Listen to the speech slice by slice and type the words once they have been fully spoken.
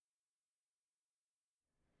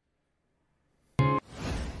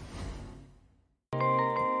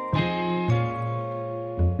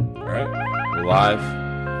live.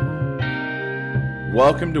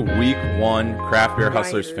 Welcome to week one, Craft Beer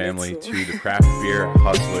Hustlers family, to the Craft Beer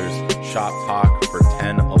Hustlers Shop Talk for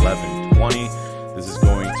 10, 11, 20. This is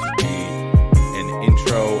going to be an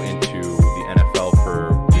intro into the NFL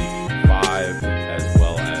for week 5, as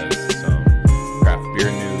well as some craft beer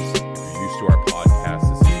news. If you're used to our podcast,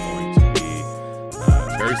 this is going to be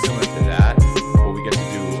very similar to that, but we get to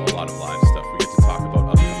do a lot of live stuff. We get to talk about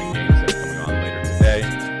upcoming games that are coming on later today,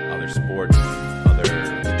 other sports,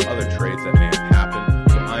 other trades that may have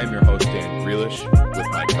happened. So I am your host, Dan Grealish, with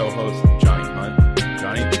my co-host, Johnny Hunt.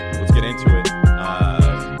 Johnny, let's get into it.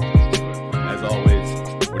 As always,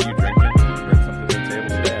 what are you drinking? Did you bring something to the table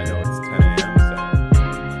today? I know it's 10 a.m., so.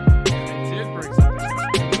 I did bring something.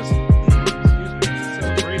 Excuse me, it's a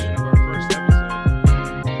celebration of our first episode.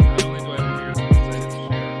 Not only do I have beers I'm excited to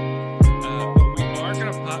share, but we are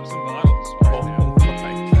going to pop some bottles right now.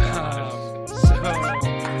 My gosh.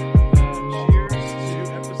 Cheers to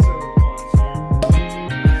episode 1.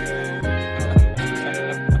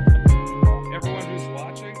 Everyone who's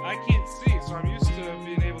watching, I can't see, so I'm used to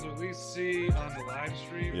being able to at least see on the live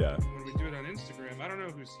stream Yeah. when we do it on Instagram. I don't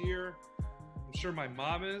know who's here. I'm sure my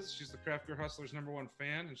mom is. She's the Craft Beer Hustlers #1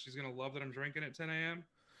 fan, and she's going to love that I'm drinking at 10 a.m.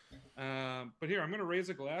 But here, I'm going to raise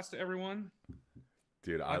a glass to everyone.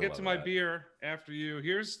 Dude, I'll get to my beer after you.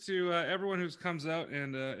 Here's to everyone who's comes out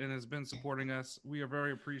and has been supporting us. We are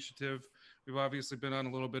very appreciative. We've obviously been on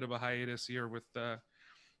a little bit of a hiatus here with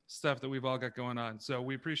stuff that we've all got going on. So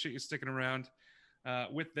we appreciate you sticking around.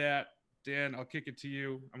 With that, Dan, I'll kick it to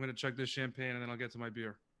you. I'm going to chug this champagne, and then I'll get to my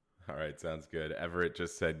beer. All right, sounds good. Everett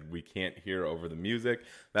just said we can't hear over the music.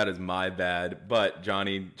 That is my bad. But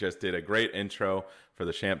Johnny just did a great intro for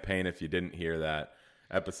the champagne. If you didn't hear that,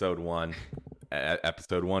 episode 1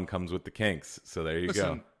 comes with the Kinks. So there you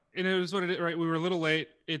go. And it was what it is, right? We were a little late.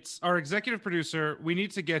 It's our executive producer. We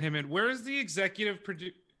need to get him in. Where is the executive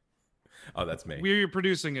producer? Oh, that's me. We're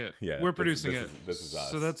producing it. Yeah, we're producing it. This is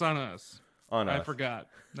us. So that's on us. On us. I forgot.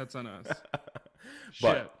 That's on us.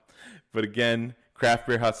 But again, Craft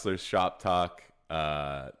Beer Hustlers Shop Talk.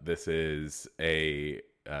 This is a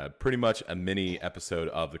pretty much a mini episode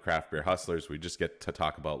of the Craft Beer Hustlers. We just get to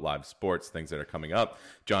talk about live sports, things that are coming up.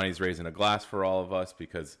 Johnny's raising a glass for all of us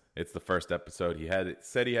because it's the first episode. He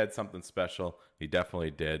said he had something special. He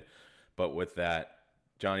definitely did. But with that,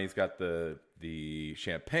 Johnny's got the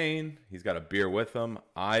champagne. He's got a beer with him.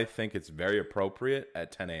 I think it's very appropriate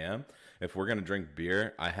at 10 a.m. If we're going to drink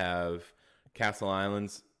beer, I have Castle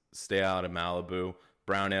Islands, Stay Out of Malibu,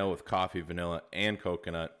 brown ale with coffee, vanilla, and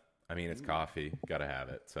coconut. I mean, it's coffee. Got to have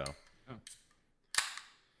it. So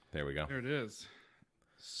there we go. There it is.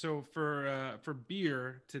 So for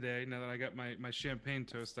beer today, now that I got my champagne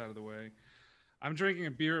toast out of the way, I'm drinking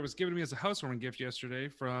a beer. It was given to me as a housewarming gift yesterday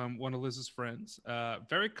from one of Liz's friends.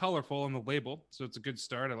 Very colorful on the label, so it's a good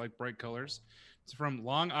start. I like bright colors. It's from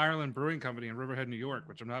Long Island Brewing Company in Riverhead, New York,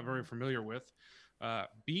 which I'm not very familiar with.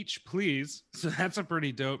 Beach Please. So that's a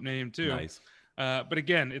pretty dope name, too. Nice. But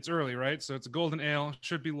again, it's early, right? So it's a golden ale.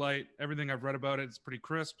 Should be light. Everything I've read about it, it's pretty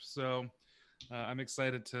crisp. So I'm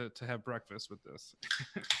excited to have breakfast with this.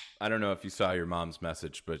 I don't know if you saw your mom's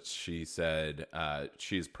message, but she said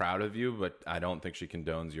she's proud of you, but I don't think she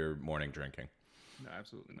condones your morning drinking. No,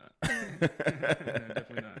 absolutely not. No,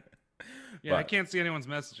 definitely not. Yeah, I can't see anyone's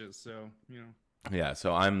messages, so, Yeah,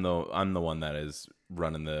 so I'm the one that is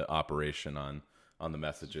running the operation on the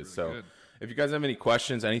messages. Really So good. if you guys have any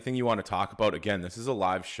questions, anything you want to talk about, again, this is a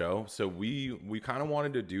live show. So we kind of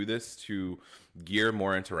wanted to do this to gear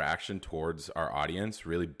more interaction towards our audience,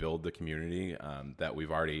 really build the community that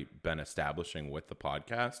we've already been establishing with the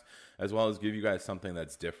podcast, as well as give you guys something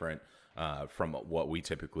that's different from what we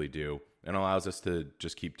typically do and allows us to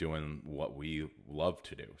just keep doing what we love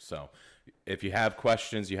to do. So if you have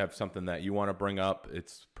questions, you have something that you want to bring up,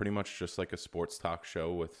 it's pretty much just like a sports talk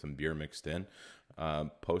show with some beer mixed in.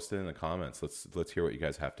 Post it in the comments. Let's hear what you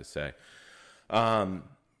guys have to say.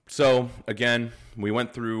 So again, we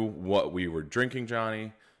went through what we were drinking,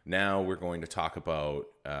 Johnny. Now we're going to talk about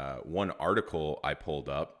one article I pulled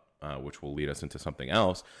up, which will lead us into something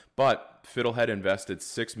else. But Fiddlehead invested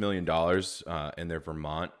 $6 million in their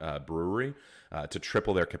Vermont brewery to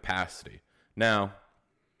triple their capacity. Now,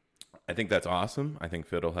 I think that's awesome. I think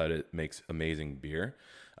Fiddlehead makes amazing beer.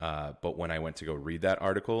 But when I went to go read that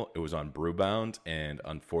article, it was on Brewbound, and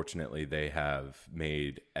unfortunately, they have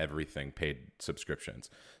made everything paid subscriptions.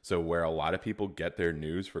 So where a lot of people get their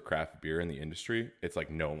news for craft beer in the industry, it's like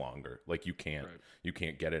no longer. Like you can't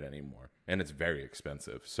get it anymore, and it's very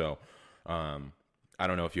expensive. So I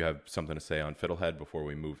don't know if you have something to say on Fiddlehead before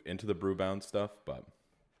we move into the Brewbound stuff, but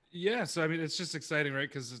yeah. So I mean, it's just exciting, right?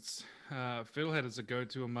 Because it's Fiddlehead is a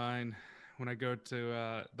go-to of mine when I go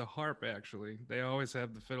to the Harp. Actually, they always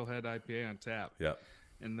have the Fiddlehead IPA on tap. Yeah.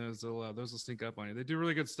 And those will sneak up on you. They do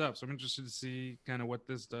really good stuff. So I'm interested to see kind of what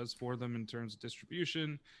this does for them in terms of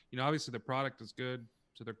distribution. Obviously the product is good,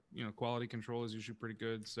 so their quality control is usually pretty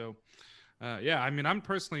good. So yeah, I mean, I'm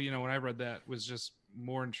personally, when I read that, was just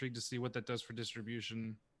more intrigued to see what that does for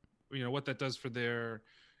distribution. What that does for their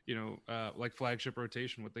like flagship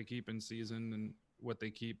rotation, what they keep in season and what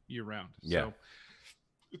they keep year round. Yeah. So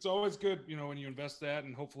it's always good, when you invest that,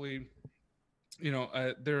 and hopefully.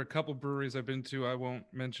 There are a couple breweries I've been to. I won't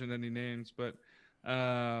mention any names, but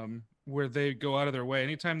where they go out of their way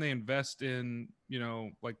anytime they invest in,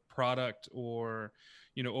 like product or,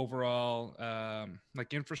 overall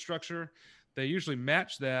like infrastructure, they usually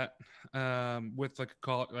match that with like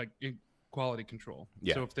quality control.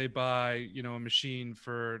 Yeah. So if they buy, a machine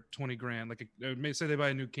for 20 grand, like say they buy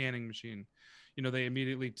a new canning machine, they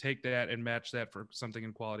immediately take that and match that for something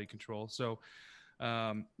in quality control. So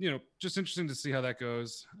just interesting to see how that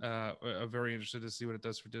goes. Very interested to see what it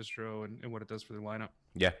does for distro and what it does for the lineup.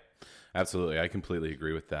 Yeah, absolutely. I completely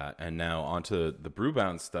agree with that. And now onto the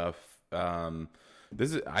Brewbound stuff.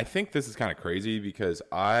 I think this is kind of crazy because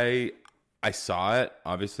I saw it.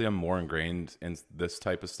 Obviously, I'm more ingrained in this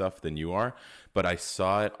type of stuff than you are, but I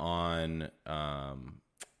saw it on.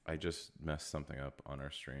 I just messed something up on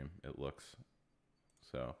our stream. It looks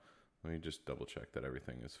so. Let me just double check that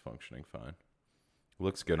everything is functioning fine.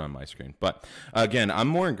 Looks good on my screen. But again, I'm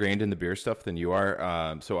more ingrained in the beer stuff than you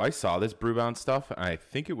are. So I saw this Brewbound stuff, and I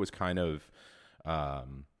think it was kind of, I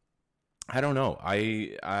don't know.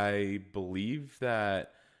 I believe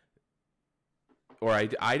that, or I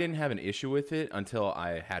didn't have an issue with it until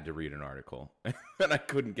I had to read an article, and I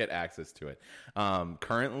couldn't get access to it.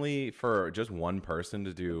 Currently, for just one person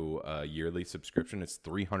to do a yearly subscription, it's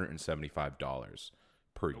 $375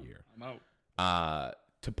 per year. I'm out.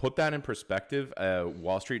 To put that in perspective, a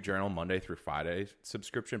Wall Street Journal Monday through Friday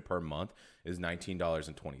subscription per month is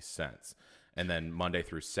 $19.20. And then Monday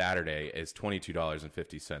through Saturday is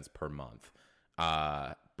 $22.50 per month.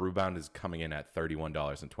 Brewbound is coming in at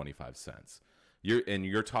 $31.25.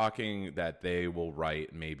 You're talking that they will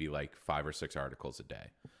write maybe like 5 or 6 articles a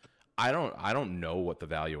day. I don't know what the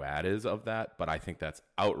value add is of that, but I think that's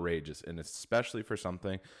outrageous, and especially for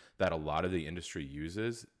something that a lot of the industry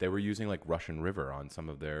uses. They were using like Russian River on some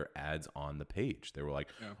of their ads on the page. They were like,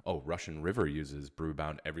 "Oh, Russian River uses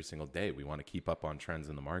Brewbound every single day. We want to keep up on trends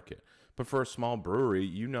in the market." But for a small brewery,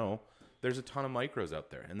 there's a ton of micros out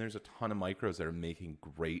there, and there's a ton of micros that are making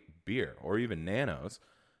great beer, or even nanos,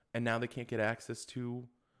 and now they can't get access to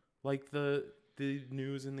like the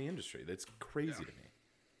news in the industry. That's crazy to me.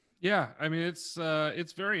 Yeah, I mean it's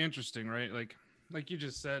very interesting, right? Like you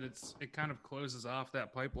just said, it kind of closes off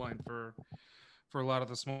that pipeline for a lot of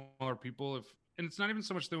the smaller people. And it's not even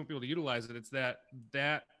so much they won't be able to utilize it; it's that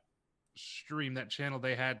stream, that channel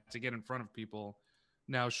they had to get in front of people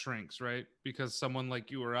now shrinks, right? Because someone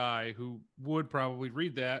like you or I, who would probably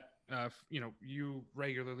read that, you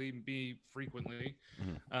regularly, me frequently,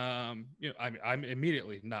 I'm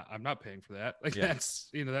immediately I'm not paying for that. Like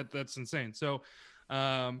that's that's insane. So.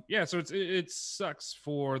 So it sucks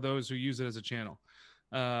for those who use it as a channel.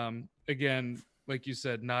 Again, like you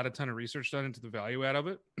said, not a ton of research done into the value add of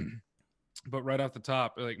it, but right off the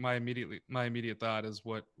top, like my immediate thought is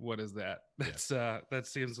what is that? That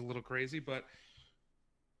seems a little crazy, but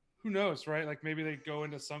who knows, right? Like maybe they go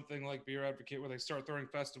into something like Beer Advocate where they start throwing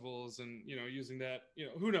festivals and, using that,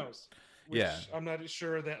 who knows? Which I'm not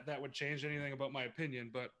sure that would change anything about my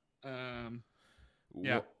opinion, but,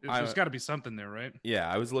 there's got to be something there, right? Yeah,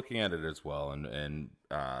 I was looking at it as well, and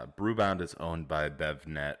Brewbound is owned by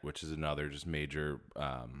BevNet, which is another just major,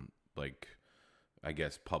 I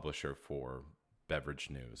guess, publisher for beverage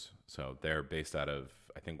news. So they're based out of,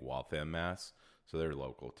 I think, Waltham, Mass. So they're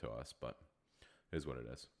local to us, but it is what it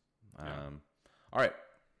is. All right.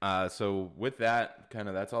 So with that,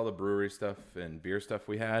 that's all the brewery stuff and beer stuff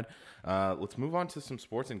we had. Let's move on to some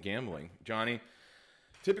sports and gambling. Johnny,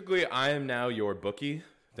 typically, I am now your bookie.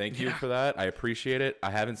 Thank you for that. I appreciate it.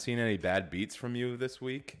 I haven't seen any bad beats from you this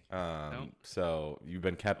week. So you've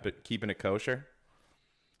been keeping it kosher.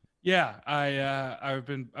 Yeah, I've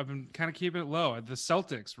been kind of keeping it low. The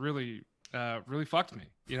Celtics really fucked me.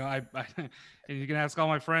 I and you can ask all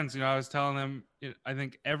my friends. I was telling them. I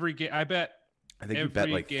think every game. I think you bet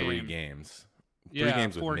like 3 games. 3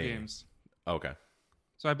 games with 4 me. games. Okay.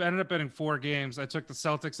 So I ended up betting 4 games. I took the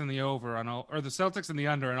Celtics and the over the Celtics and the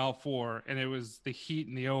under on all 4, and it was the Heat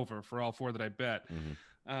and the over for all 4 that I bet.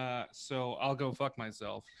 Mm-hmm. So I'll go fuck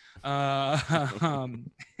myself.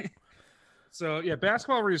 So yeah,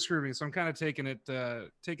 basketball really screwed me. So I'm kind of taking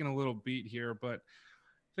a little beat here, but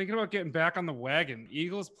Thinking about getting back on the wagon.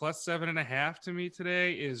 Eagles plus 7.5 to me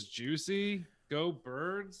today is juicy. Go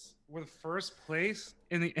Birds. We're the first place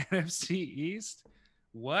in the NFC East.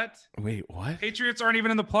 What? Wait, what? Patriots aren't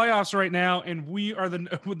even in the playoffs right now, and we are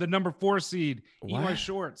the number 4 seed. Eat my What?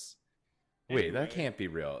 shorts. Wait, Anyway. that can't be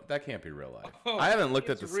real. That can't be real life. Oh, I haven't looked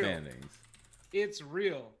at the it's real. standings. It's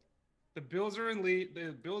real. The Bills are in lead.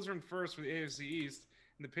 The Bills are in first for the AFC East,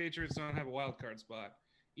 and the Patriots don't have a wild card spot.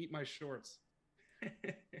 Eat my shorts.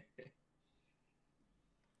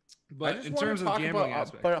 But in terms of the gambling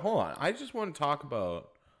aspect, but hold on, I just want to talk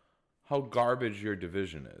about how garbage your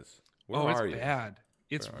division is. Where it's are you? bad.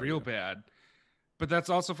 It's Where are real you? bad. But that's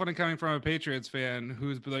also funny coming from a Patriots fan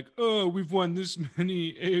who's been like, "Oh, we've won this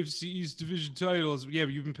many AFC East division titles." Yeah,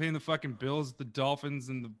 but you've been paying the fucking Bills, the Dolphins,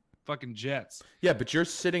 and the fucking Jets. Yeah, but you're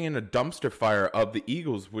sitting in a dumpster fire of the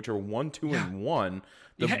Eagles, which are 1, 2, and 1.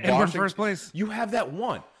 The Yeah, and we're in first place. You have that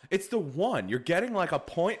one. It's the one. You're getting like a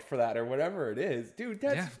point for that or whatever it is, dude.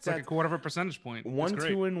 That's Yeah, it's like a quarter of a percentage point. It's 1, great.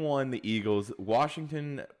 2, and 1. The Eagles,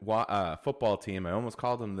 Washington football team. I almost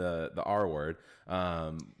called them the R word.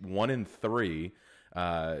 1 and 3.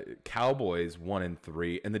 Cowboys 1 and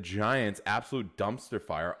 3, and the Giants absolute dumpster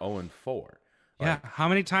fire 0 and 4. Yeah, how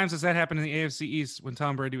many times has that happened in the AFC East when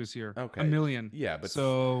Tom Brady was here? Okay. A million. Yeah, but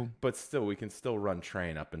still, we can still run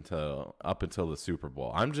train up until the Super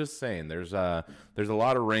Bowl. I'm just saying, there's a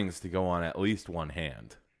lot of rings to go on at least one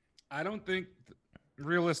hand. I don't think,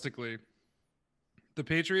 realistically, the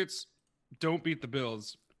Patriots don't beat the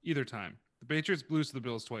Bills either time. The Patriots lose to the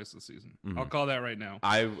Bills twice this season. Mm-hmm. I'll call that right now.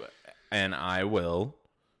 I will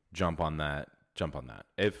jump on that.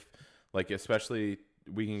 If especially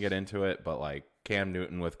we can get into it, but like Cam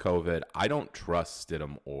Newton with COVID, I don't trust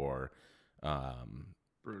Stidham or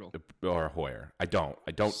Brutal. or Hoyer. I don't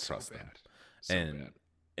So trust them. bad. So bad.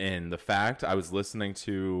 And the fact I was listening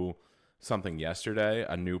to something yesterday,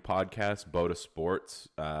 a new podcast, Boda Sports.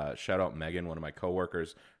 Shout out Megan, one of my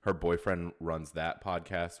coworkers. Her boyfriend runs that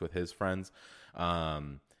podcast with his friends.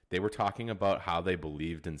 They were talking about how they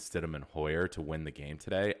believed in Stidham and Hoyer to win the game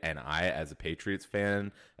today, and I, as a Patriots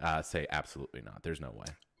fan, say absolutely not. There's no way.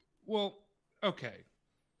 Well, okay.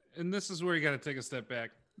 And this is where you got to take a step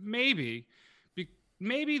back. Maybe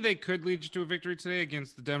they could lead you to a victory today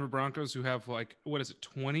against the Denver Broncos, who have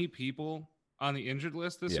 20 people on the injured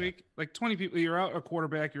list this week? Like 20 people. You're out a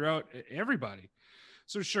quarterback. You're out everybody.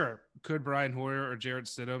 So sure, could Brian Hoyer or Jarrett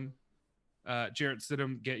Stidham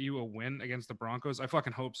get you a win against the Broncos? I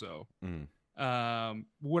fucking hope so.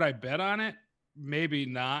 Would I bet on it? Maybe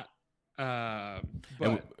not.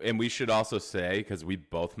 But and we should also say, because we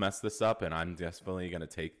both messed this up, and I'm definitely going to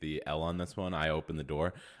take the L on this one. I opened the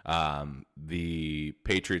door. The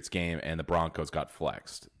Patriots game and the Broncos got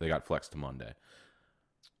flexed. They got flexed to Monday.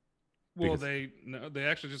 well, they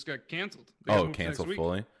actually just got canceled. They got moved to next Canceled week.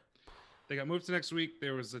 fully? They got moved to next week.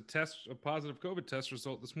 There was a positive COVID test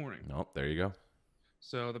result this morning. Nope, there you go.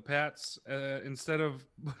 So the Pats, instead of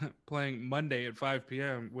playing Monday at 5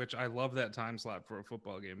 p.m., which I love that time slot for a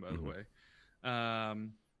football game, by the way,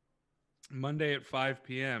 Monday at 5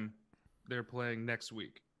 p.m., they're playing next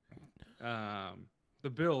week. The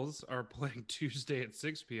Bills are playing Tuesday at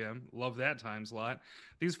 6 p.m. Love that time slot.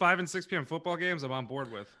 These 5 and 6 p.m. football games I'm on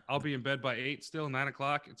board with. I'll be in bed by 8 still, 9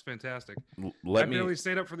 o'clock. It's fantastic. I barely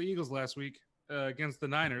stayed up for the Eagles last week against the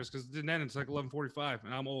Niners because it didn't end until like 11:45,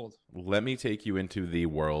 and I'm old. Let me take you into the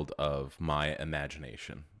world of my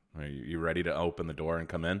imagination. Are you ready to open the door and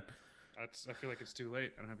come in? I feel like it's too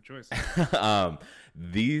late. I don't have a choice.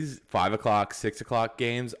 These 5 o'clock, 6 o'clock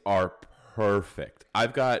games are perfect.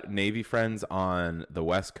 I've got Navy friends on the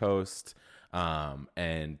West Coast,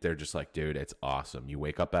 and they're just like, dude, it's awesome. You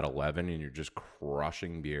wake up at 11 and you're just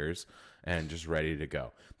crushing beers and just ready to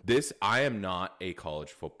go. I am not a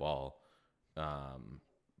college football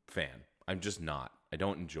fan. I'm just not. I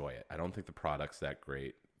don't enjoy it. I don't think the product's that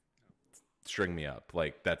great. String me up.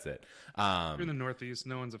 Like, that's it. You're in the Northeast.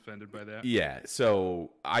 No one's offended by that. Yeah.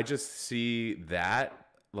 So I just see that,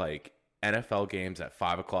 like, NFL games at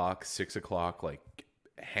 5 o'clock, 6 o'clock, like,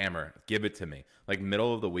 hammer, give it to me. Like,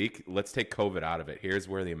 middle of the week, let's take COVID out of it. Here's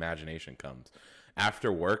where the imagination comes.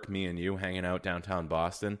 After work, me and you hanging out downtown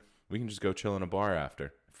Boston, we can just go chill in a bar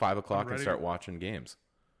after 5 o'clock and start watching games.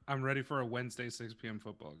 I'm ready for a Wednesday 6 p.m.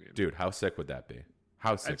 football game. Dude, how sick would that be?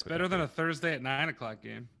 How sick? It's better than a Thursday at 9 o'clock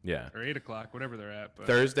game. Yeah. Or 8 o'clock, whatever they're at. But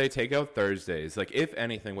Thursday, take out Thursdays. Like, if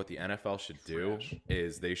anything, what the NFL should do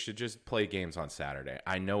is they should just play games on Saturday.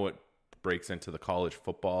 I know it breaks into the college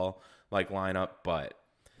football like lineup, but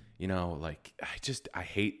you know, like, I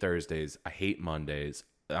hate Thursdays. I hate Mondays.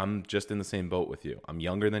 I'm just in the same boat with you. I'm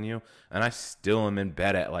younger than you, and I still am in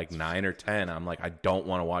bed at like 9 or 10. I'm like, I don't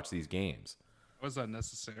want to watch these games. was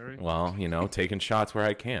unnecessary. Well, taking shots where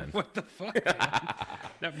I can. What the fuck? Man?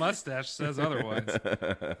 That mustache says otherwise.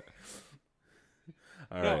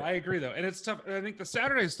 All No, right. I agree though, and it's tough. I think the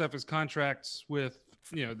Saturday stuff is contracts with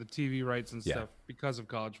the TV rights and stuff because of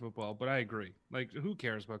college football. But I agree. Like, who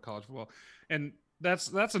cares about college football? And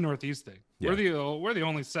that's a Northeast thing. Yeah. We're the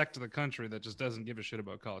only sect of the country that just doesn't give a shit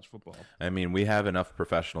about college football. I mean, we have enough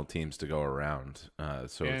professional teams to go around,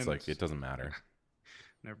 so it's And- like it doesn't matter.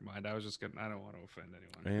 Never mind. I don't want to offend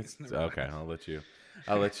anyone. It's Never mind. okay. I'll let you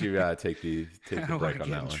take the I don't break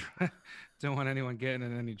wanna on get that in one. Don't want anyone getting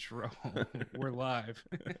in any trouble. We're live.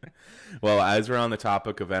 Well, as we're on the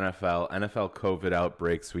topic of NFL COVID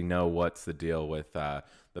outbreaks, we know what's the deal with the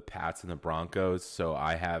Pats and the Broncos. So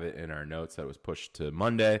I have it in our notes that it was pushed to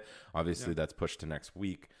Monday. Obviously, that's pushed to next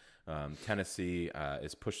week. Tennessee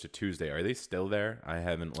is pushed to Tuesday. Are they still there? I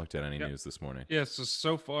haven't looked at any news this morning. Yeah,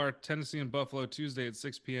 so far, Tennessee and Buffalo Tuesday at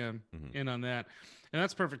 6 p.m. In on that. And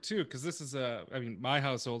that's perfect, too, because this is my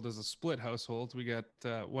household is a split household. We got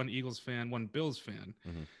one Eagles fan, one Bills fan.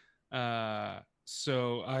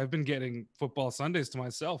 So I've been getting football Sundays to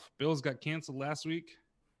myself. Bills got canceled last week.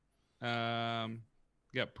 Got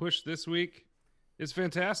pushed this week. It's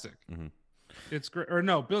fantastic. It's great. Or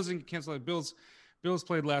no, Bills didn't get canceled. Bills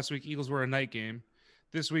played last week. Eagles were a night game.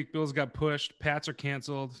 This week, Bills got pushed. Pats are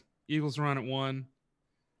canceled. Eagles are on at 1.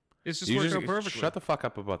 It's just worked out perfectly. Shut the fuck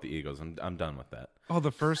up about the Eagles. I'm done with that. Oh,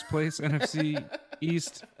 the first place NFC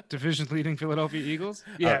East division leading Philadelphia Eagles?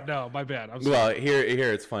 Yeah, no, my bad. I'm sorry. Well,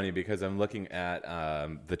 here it's funny because I'm looking at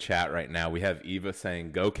the chat right now. We have Eva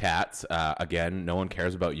saying, "Go Cats!" Again, no one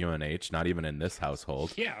cares about UNH, not even in this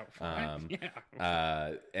household. Yeah.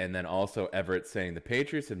 And then also Everett saying, "The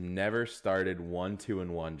Patriots have never started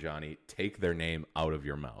 1-2-1. Johnny, take their name out of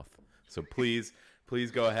your mouth." So please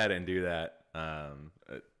go ahead and do that.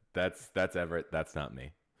 That's Everett. That's not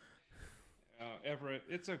me. Everett,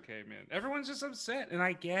 it's okay, man. Everyone's just upset, and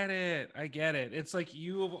I get it. It's like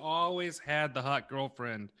you've always had the hot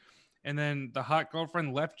girlfriend, and then the hot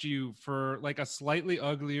girlfriend left you for like a slightly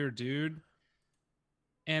uglier dude,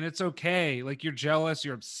 and it's okay. Like, you're jealous,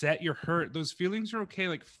 you're upset, you're hurt. Those feelings are okay.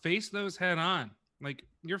 Like, face those head on. Like,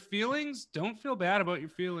 your feelings, don't feel bad about your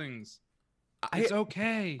feelings. It's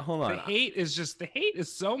okay. Hold on. The hate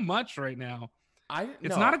is so much right now.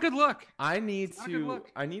 It's No, not a good look. I need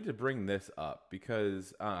to bring this up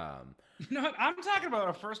because You know what? I'm talking about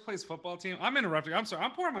a first place football team. I'm interrupting. I'm sorry.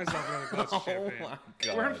 I'm pouring myself another glass of champagne. my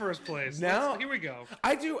God. We're in first place. Now Here we go.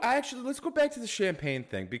 Let's go back to the champagne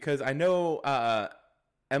thing because I know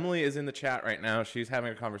Emily is in the chat right now. She's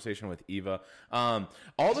having a conversation with Eva.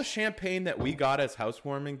 All the champagne that we got as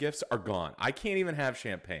housewarming gifts are gone. I can't even have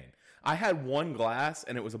champagne. I had one glass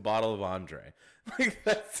and it was a bottle of Andre. Like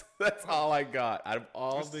that's all I got out of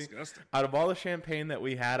all the champagne that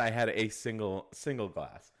we had. I had a single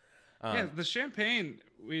glass. Yeah, the champagne.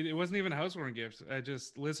 It wasn't even a housewarming gift.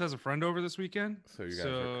 Liz has a friend over this weekend. So you guys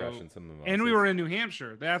were crushing some mimosas. And we were in New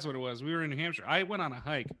Hampshire. That's what it was. We were in New Hampshire. I went on a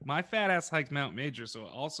hike. My fat ass hiked Mount Major, so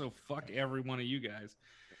also fuck every one of you guys.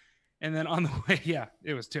 And then on the way, yeah,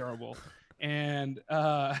 it was terrible. And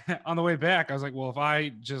on the way back, I was like, well, if I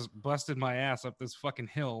just busted my ass up this fucking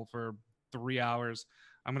hill for 3 hours,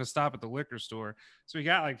 I'm going to stop at the liquor store. So we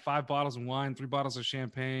got like 5 bottles of wine, 3 bottles of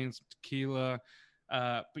champagne, some tequila.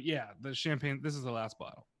 But yeah, the champagne, this is the last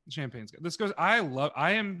bottle. The champagne's good.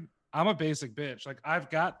 I'm a basic bitch. Like, I've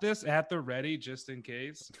got this at the ready just in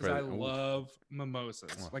case because I love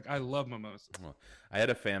mimosas. Like, I love mimosas. Well, I had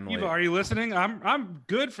a family. Eva, are you listening? I'm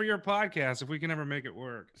good for your podcast if we can ever make it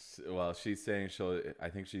work. Well, she's saying I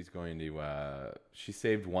think she's going to. She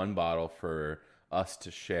saved 1 bottle for us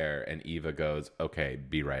to share, and Eva goes, "Okay,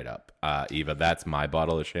 be right up." Eva, that's my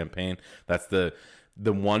bottle of champagne. That's the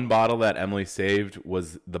 1 bottle that Emily saved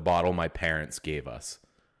was the bottle my parents gave us.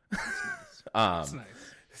 That's nice.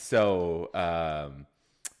 So,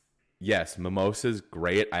 yes, mimosas,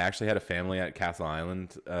 great. I actually had a family at Castle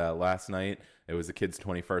Island last night. It was the kid's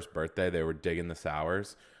 21st birthday. They were digging the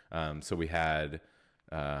sours. So we had,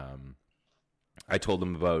 I told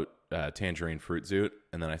them about tangerine fruit zoot,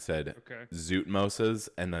 and then I said zoot mimosas,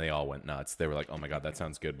 and then they all went nuts. They were like, "Oh my God, that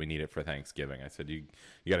sounds good. We need it for Thanksgiving." I said, "You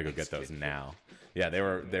got to go get those now." Yeah, they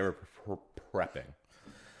were prepping.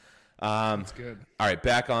 That's good. All right,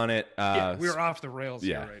 back on it. We're off the rails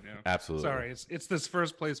here right now. Absolutely. Sorry, it's this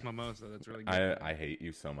first place mimosa that's really good. I hate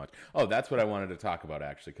you so much. Oh, that's what I wanted to talk about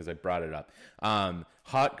actually because I brought it up.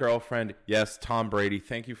 Hot girlfriend, yes, Tom Brady.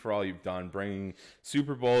 Thank you for all you've done, bringing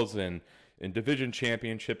Super Bowls and division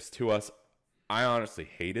championships to us. I honestly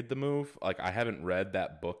hated the move. Like, I haven't read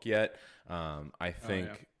that book yet. I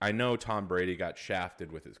think I know Tom Brady got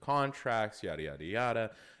shafted with his contracts, yada yada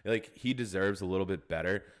yada. Like, he deserves a little bit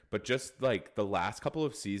better, but just like the last couple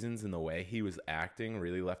of seasons and the way he was acting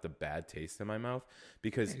really left a bad taste in my mouth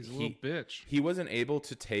because He's a little bitch. he wasn't able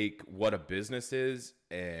to take what a business is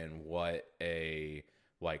and what a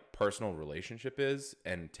like personal relationship is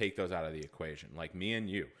and take those out of the equation. Like me and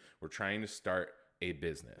you, we're trying to start a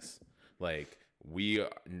business. Like we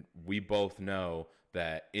both know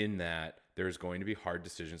that in that there's going to be hard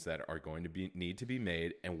decisions that are going to need to be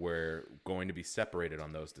made, and we're going to be separated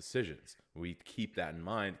on those decisions. We keep that in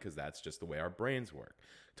mind because that's just the way our brains work.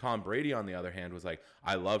 Tom Brady, on the other hand, was like,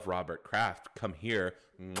 I love Robert Kraft. Come here.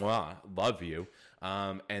 Mwah, love you.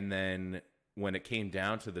 And then when it came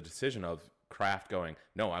down to the decision of Kraft going,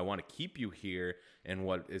 no, I want to keep you here, and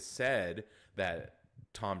what is said that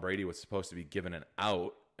Tom Brady was supposed to be given an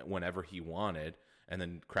out whenever he wanted, and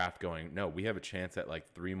then Kraft going, no, we have a chance at like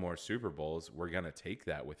 3 more Super Bowls. We're going to take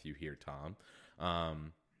that with you here, Tom.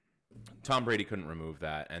 Tom Brady couldn't remove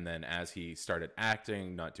that. And then as he started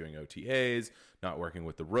acting, not doing OTAs, not working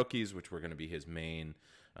with the rookies, which were going to be his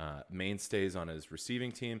mainstays on his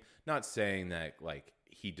receiving team, not saying that like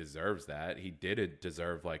he deserves that. He did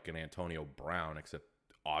deserve like an Antonio Brown, except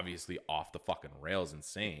obviously off the fucking rails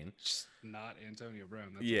insane. Just not Antonio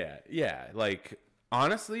Brown. That's yeah. Like,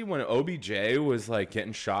 honestly, when OBJ was like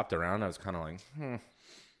getting shopped around, I was kind of like,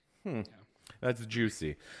 Yeah. that's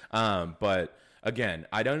juicy. But again,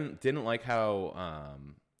 I didn't like how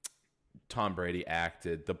Tom Brady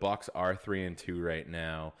acted. The Bucs are 3-2 right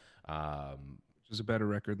now. Which is a better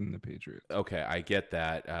record than the Patriots. Okay, I get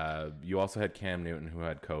that. You also had Cam Newton who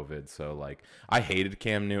had COVID. So, like, I hated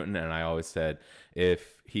Cam Newton, and I always said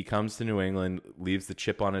if he comes to New England, leaves the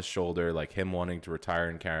chip on his shoulder, like him wanting to retire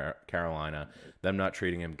in Carolina, them not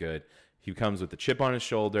treating him good, he comes with the chip on his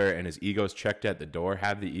shoulder and his ego's checked at the door.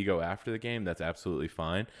 Have the ego after the game. That's absolutely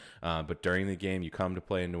fine. But during the game, you come to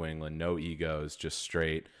play in New England, no egos, just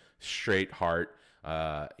straight heart.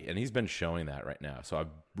 And he's been showing that right now. So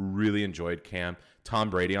I've really enjoyed Cam. Tom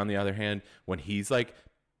Brady, on the other hand, when he's like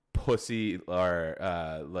pussy or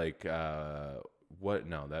what?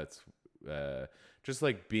 No, that's just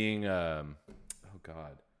like being oh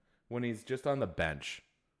God, when he's just on the bench.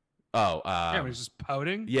 When he's just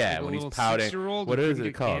pouting. Yeah, like when he's little pouting. 6-year-old What is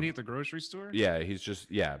it called? Candy at the grocery store. Yeah, he's just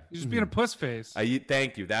being a puss face.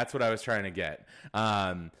 Thank you. That's what I was trying to get.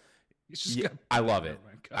 I love it. Oh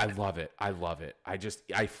I love it. I love it.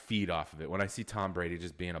 I feed off of it. When I see Tom Brady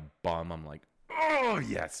just being a bum, I'm like, oh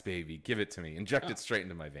yes, baby, give it to me. Inject it straight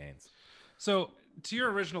into my veins. So to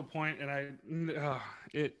your original point, and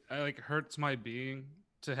it like hurts my being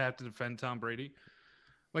to have to defend Tom Brady.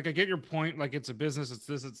 Like, I get your point. Like, it's a business, it's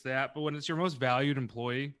this, it's that. But when it's your most valued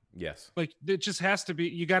employee, yes, like it just has to be.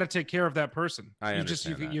 You got to take care of that person. I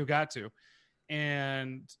understand that. You got to,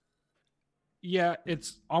 and yeah,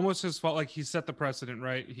 it's almost his fault. Like, he set the precedent,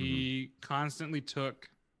 right? Mm-hmm. He constantly took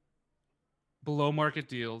below market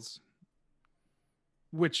deals,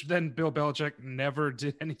 which then Bill Belichick never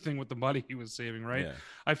did anything with the money he was saving, right? Yeah.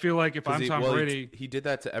 I feel like if I'm Tom Brady, he did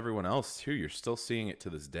that to everyone else too. You're still seeing it to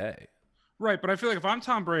this day. Right, but I feel like if I'm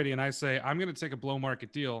Tom Brady and I say I'm going to take a below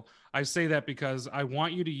market deal, I say that because I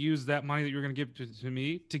want you to use that money that you're going to give to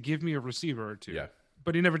me to give me a receiver or two. Yeah.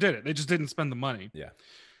 But he never did it. They just didn't spend the money. Yeah.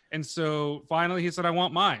 And so finally he said, I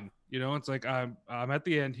want mine. You know, it's like, I'm at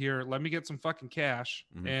the end here. Let me get some fucking cash.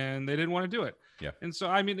 Mm-hmm. And they didn't want to do it. Yeah. And so,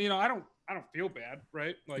 I mean, you know, I don't feel bad,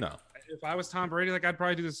 right? Like, no. If I was Tom Brady, like, I'd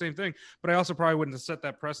probably do the same thing, but I also probably wouldn't have set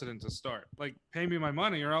that precedent to start. Like, pay me my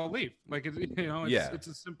money or I'll leave. Like, it's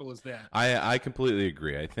as simple as that. I completely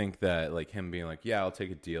agree. I think that, like, him being like, yeah, I'll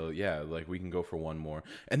take a deal. Yeah, like, we can go for one more.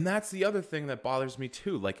 And that's the other thing that bothers me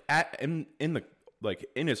too. Like, in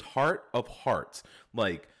his heart of hearts,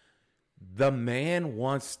 like, the man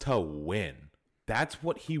wants to win. That's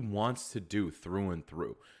what he wants to do through and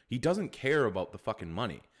through. He doesn't care about the fucking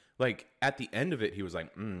money. Like, at the end of it, he was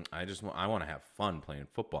like, I want to have fun playing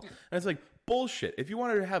football. And it's like, bullshit. If you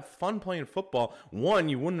wanted to have fun playing football, one,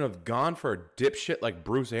 you wouldn't have gone for a dipshit like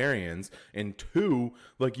Bruce Arians. And two,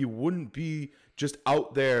 like, you wouldn't be just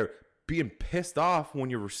out there being pissed off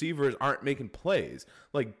when your receivers aren't making plays.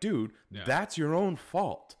 Like, dude, that's your own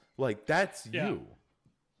fault. Like, that's you.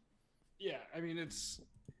 Yeah, I mean, it's,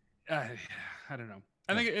 I don't know.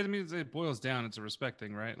 I think it boils down. It's a respect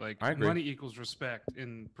thing, right? Like, money equals respect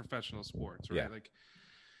in professional sports, right? Yeah. Like,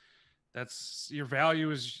 that's your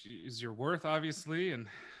value is your worth, obviously, and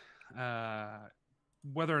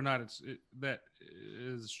whether or not that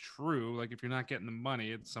is true. Like, if you're not getting the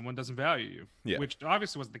money, someone doesn't value you, which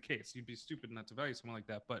obviously wasn't the case. You'd be stupid not to value someone like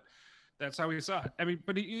that. But That's how we saw it. I mean,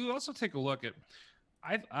 but you also take a look at.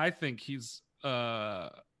 I think he's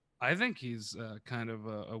kind of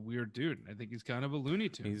a weird dude. I think he's kind of a Looney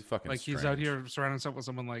Tune. He's fucking like strange. he's out here surrounding himself with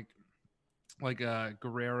someone like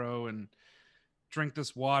Guerrero and drink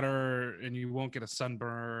this water and you won't get a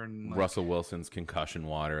sunburn. Like, Russell Wilson's concussion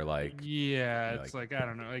water, yeah, it's like I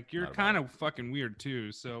don't know, like you're kind of fucking weird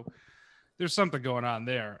too. So there's something going on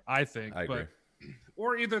there, I think. I agree.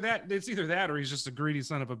 Or either that or he's just a greedy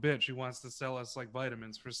son of a bitch who wants to sell us like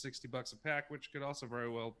vitamins for $60 a pack, which could also very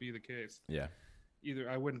well be the case. Yeah.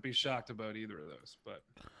 I wouldn't be shocked about either of those, but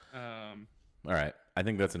all right. I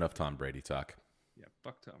think that's enough Tom Brady talk. Yeah,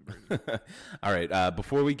 fuck Tom Brady. All right.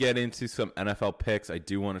 Before we get into some NFL picks, I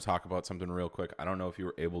do want to talk about something real quick. I don't know if you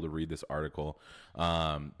were able to read this article.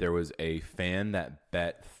 There was a fan that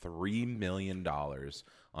bet $3 million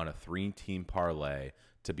on a 3-team parlay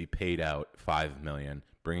to be paid out $5 million,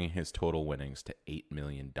 bringing his total winnings to $8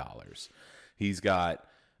 million. He's got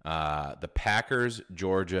the Packers,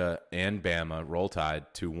 Georgia, and Bama Roll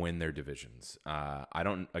Tide to win their divisions. I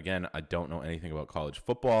don't know anything about college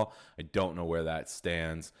football. I don't know where that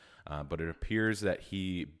stands, but it appears that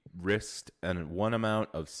he risked one amount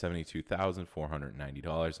of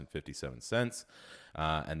 $72,490.57,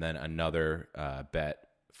 and then another bet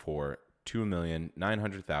for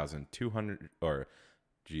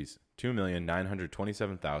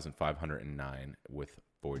 $2,927,509 with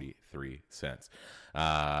 43 cents.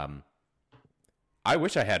 I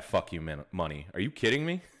wish I had fuck you money. Are you kidding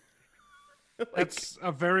me? That's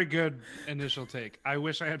a very good initial take. I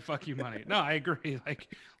wish I had fuck you money. No, I agree. Like,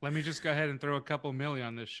 let me just go ahead and throw a couple million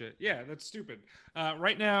on this shit. Yeah, that's stupid.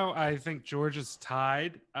 Right now, I think Georgia's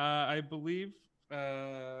tied, I believe,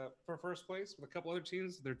 for first place with a couple other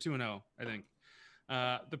teams. They're 2-0, I think.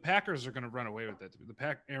 The Packers are going to run away with it.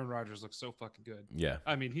 Aaron Rodgers looks so fucking good. Yeah.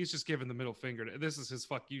 I mean, he's just giving the middle finger. This is his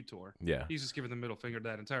fuck you tour. Yeah. He's just giving the middle finger to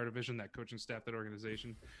that entire division, that coaching staff, that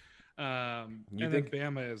organization. Then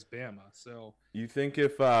Bama is Bama. So you think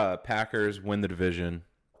if Packers win the division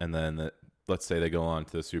and then let's say they go on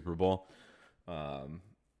to the Super Bowl,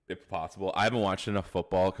 if possible, I haven't watched enough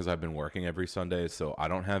football because I've been working every Sunday, so I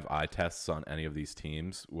don't have eye tests on any of these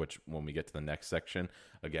teams. Which when we get to the next section,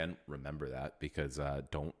 again, remember that because I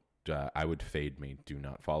would fade me. Do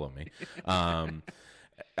not follow me.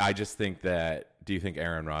 I just think that. Do you think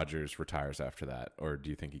Aaron Rodgers retires after that, or do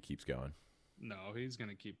you think he keeps going? No, he's going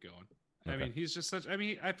to keep going. Okay. I mean, he's just such. I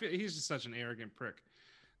mean, I feel he's just such an arrogant prick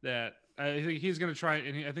that I think he's going to try.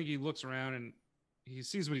 And I think he looks around and he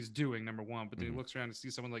sees what he's doing. Number one, but then he looks around and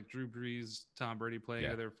sees someone like Drew Brees, Tom Brady playing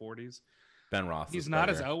in their 40s. Ben Roethlisberger. He's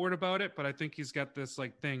not as outward about it, but I think he's got this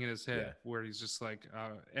like thing in his head where he's just like,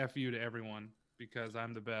 "F you to everyone because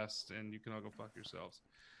I'm the best, and you can all go fuck yourselves."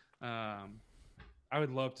 I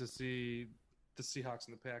would love to see the Seahawks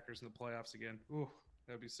and the Packers in the playoffs again. Ooh,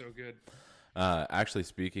 that would be so good. Actually,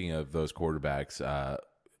 speaking of those quarterbacks,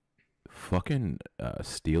 fucking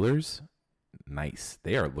Steelers, nice.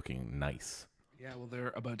 They are looking nice. Yeah, well,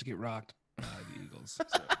 they're about to get rocked by the Eagles.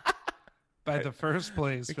 So. By the first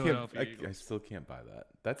place Philadelphia Eagles. I still can't buy that.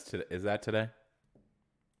 That's today. Is that today?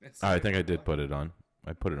 I think I did put it on.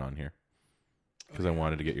 I put it on here because I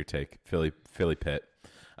wanted to get your take. Philly Pitt.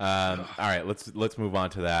 All right, let's move on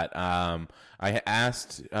to that. I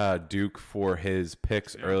asked Duke for his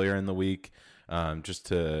picks earlier in the week, just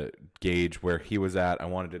to gauge where he was at. I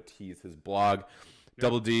wanted to tease his blog.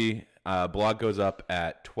 Double D blog goes up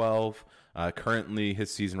at 12. Currently,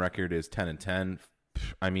 his season record is 10-10.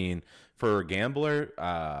 I mean, for a gambler,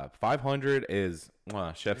 500 is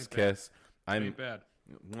chef's kiss. Ain't bad.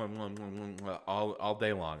 All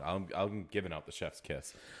day long. I'm giving out the chef's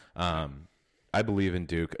kiss. I believe in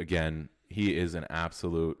Duke. Again, he is an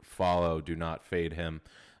absolute follow. Do not fade him.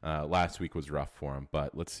 Last week was rough for him,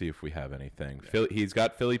 but let's see if we have anything. He's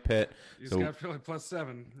got Philly Pitt. He's got Philly plus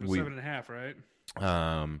 7. 7.5, right?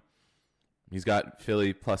 He's got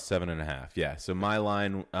Philly plus 7.5. Yeah. So my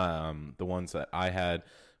line, the ones that I had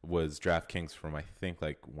was DraftKings from I think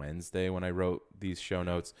like Wednesday when I wrote these show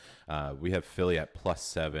notes. We have Philly at plus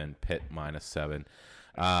 7, Pitt minus 7.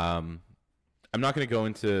 I'm not going to go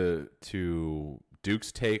into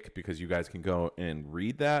Duke's take because you guys can go and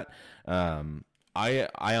read that. I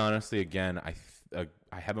honestly, again, I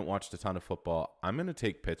haven't watched a ton of football. I'm going to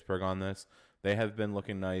take Pittsburgh on this. They have been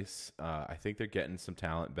looking nice. I think they're getting some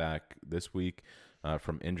talent back this week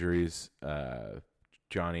from injuries.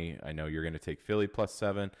 Johnny, I know you're going to take Philly plus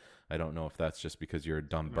 7. I don't know if that's just because you're a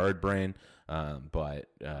dumb bird brain, but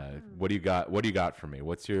what do you got? What do you got for me?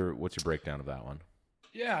 What's your breakdown of that one?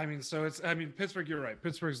 Yeah, I mean, Pittsburgh, you're right.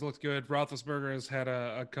 Pittsburgh's looked good. Roethlisberger has had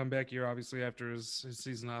a comeback year, obviously, after his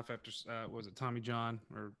season off after, was it Tommy John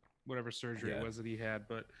or whatever surgery Yeah. it was that he had.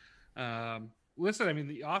 But listen, I mean,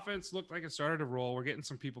 the offense looked like it started to roll. We're getting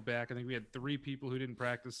some people back. I think we had 3 people who didn't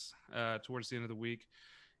practice towards the end of the week.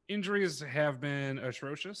 Injuries have been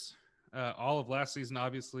atrocious all of last season,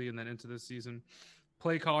 obviously, and then into this season.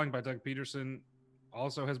 Play calling by Doug Peterson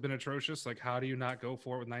also has been atrocious. Like, how do you not go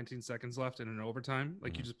for it with 19 seconds left in an overtime?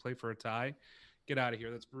 Like, you just play for a tie. Get out of here.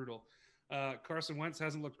 That's brutal. Carson Wentz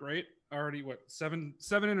hasn't looked great. Already, seven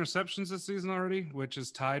interceptions this season already, which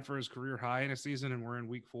is tied for his career high in a season, and we're in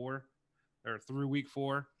week 4 or through week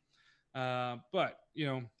 4. But,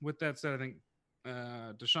 with that said, I think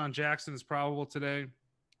Deshaun Jackson is probable today.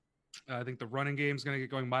 I think the running game is going to get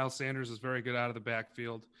going. Miles Sanders is very good out of the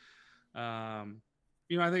backfield. I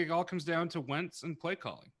think it all comes down to Wentz and play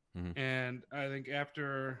calling. Mm-hmm. And I think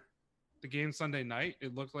after the game Sunday night,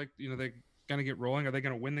 it looked like, they're going to get rolling. Are they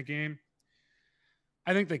going to win the game?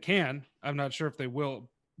 I think they can. I'm not sure if they will,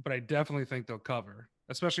 but I definitely think they'll cover,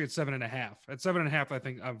 especially at 7.5. At 7.5, I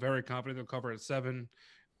think I'm very confident they'll cover. At 7,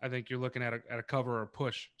 I think you're looking at a cover or a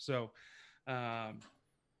push. So,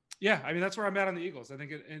 yeah, I mean, that's where I'm at on the Eagles. I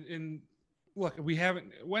think look,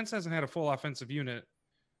 Wentz hasn't had a full offensive unit.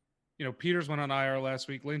 Peters went on IR last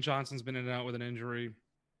week. Lane Johnson's been in and out with an injury.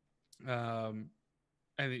 And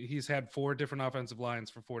he's had 4 different offensive lines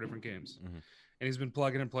for 4 different games. Mm-hmm. And he's been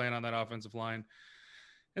plugging and playing on that offensive line.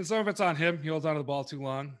 And some of it's on him. He holds onto the ball too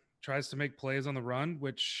long, tries to make plays on the run,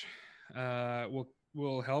 which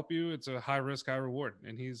will help you. It's a high risk, high reward.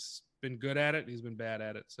 And he's been good at it. He's been bad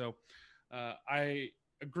at it. So I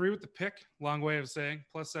agree with the pick. Long way of saying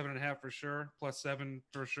plus 7.5 for sure. Plus 7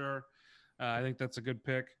 for sure. I think that's a good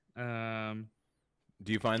pick.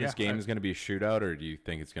 Do you find this game is going to be a shootout, or do you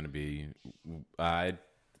think it's going to be? I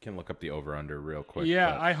can look up the over/under real quick.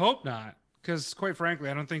 Yeah, I hope not, because quite frankly,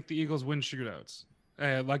 I don't think the Eagles win shootouts.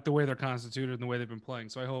 Like the way they're constituted and the way they've been playing.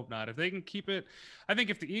 So I hope not. If they can keep it, I think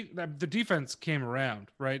if the defense came around,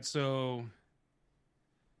 right? So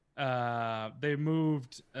they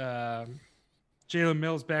moved Jalen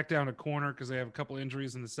Mills back down to corner because they have a couple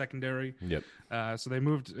injuries in the secondary. Yep. So they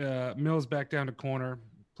moved Mills back down to corner.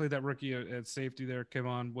 Played that rookie at safety there,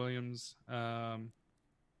 Kevon Williams.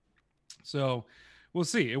 So we'll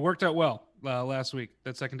see. It worked out well last week.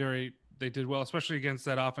 That secondary, they did well, especially against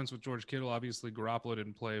that offense with George Kittle. Obviously, Garoppolo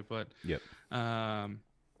didn't play, but yep.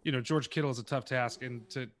 George Kittle is a tough task, and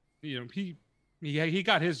he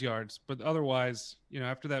got his yards, but otherwise,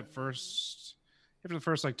 after the first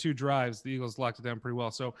 2 drives, the Eagles locked it down pretty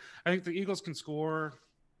well. So I think the Eagles can score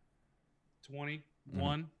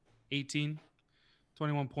 21, 18,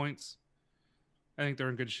 21 points. I think they're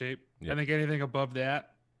in good shape. Yep. I think anything above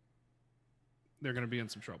that, they're going to be in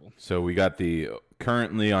some trouble. So we got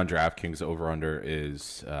currently on DraftKings over-under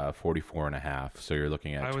is 44.5. So you're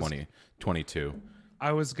looking at 22.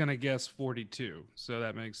 I was going to guess 42. So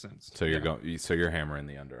that makes sense. So you're hammering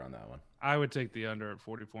the under on that one. I would take the under at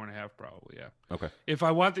 44.5 probably. Yeah. Okay. If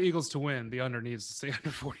I want the Eagles to win, the under needs to stay under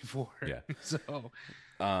 44. Yeah. So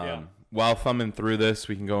while thumbing through this,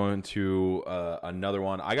 we can go into another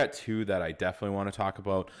one. I got 2 that I definitely want to talk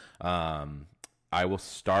about. I will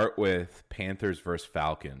start with Panthers versus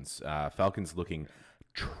Falcons. Falcons looking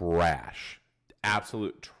trash,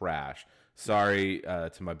 absolute trash. Sorry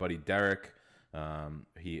to my buddy Derek.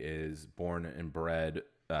 He is born and bred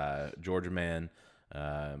Georgia man,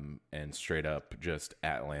 and straight up just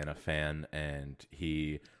Atlanta fan. And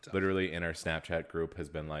he literally in our Snapchat group has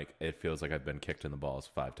been like, it feels like I've been kicked in the balls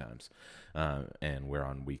 5 times. And we're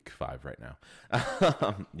on week 5 right now.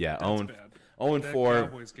 Yeah. That's bad. 0-4.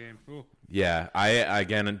 Cowboys game. Ooh. Yeah, I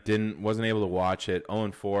wasn't able to watch it.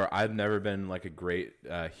 0-4. I've never been like a great,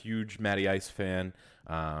 huge Matty Ice fan,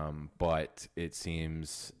 but it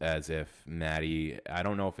seems as if Matty, I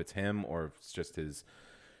don't know if it's him or if it's just his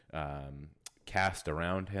cast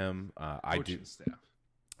around him. Staff.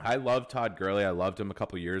 I love Todd Gurley. I loved him a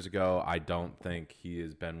couple years ago. I don't think he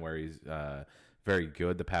has been where he's very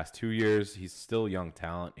good the past 2 years. He's still young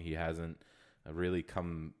talent. He hasn't really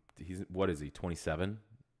come. What is he? 27.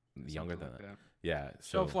 Younger than that. Yeah.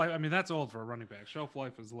 So, shelf life. I mean, that's old for a running back. Shelf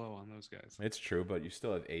life is low on those guys. It's true, but you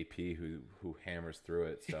still have AP who hammers through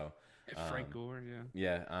it. So Frank Gore,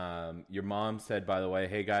 yeah. Yeah. Your mom said, by the way,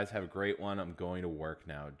 hey guys, have a great one. I'm going to work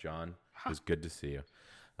now. John, it was good to see you.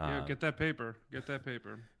 Yeah, get that paper. Get that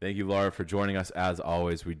paper. Thank you, Laura, for joining us. As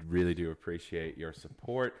always, we really do appreciate your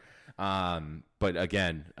support. But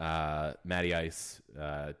again, Matty Ice,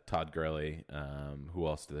 Todd Gurley, who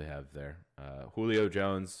else do they have there? Julio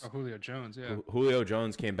Jones. Oh, Julio Jones, yeah. Julio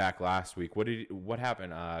Jones came back last week. What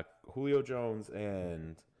happened? Julio Jones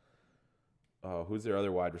and who's their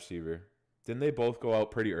other wide receiver? Didn't they both go out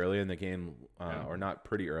pretty early in the game? Or not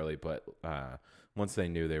pretty early, but once they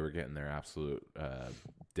knew they were getting their absolute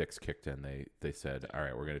dicks kicked in, they said, all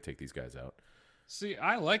right, we're going to take these guys out. See,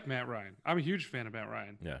 I like Matt Ryan. I'm a huge fan of Matt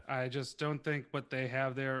Ryan. Yeah. I just don't think what they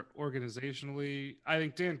have there organizationally. I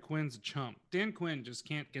think Dan Quinn's a chump. Dan Quinn just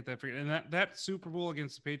can't get that figured. And that Super Bowl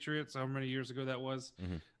against the Patriots, however many years ago that was,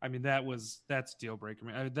 I mean, that's deal breaker.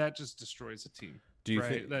 I mean, that just destroys a team. Do you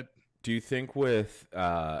think that? Do you think with,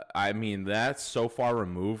 I mean, that's so far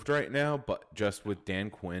removed right now, but just with Dan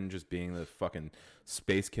Quinn just being the fucking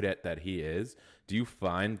space cadet that he is, do you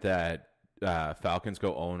find that Falcons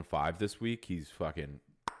go 0-5 this week? He's fucking.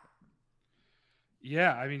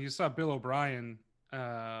 Yeah, I mean, you saw Bill O'Brien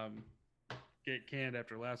get canned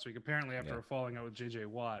after last week, apparently after a falling out with J.J.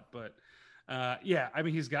 Watt. But, yeah, I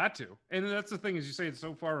mean, he's got to. And that's the thing, is you say it's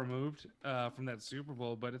so far removed from that Super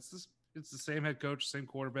Bowl, but it's the same head coach, same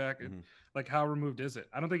quarterback. And, like, how removed is it?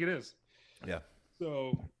 I don't think it is. Yeah.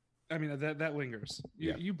 So, I mean, that lingers.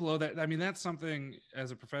 You blow that. I mean, that's something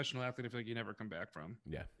as a professional athlete, I feel like you never come back from.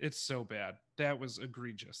 Yeah. It's so bad. That was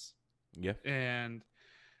egregious. Yeah. And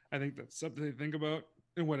I think that's something to think about.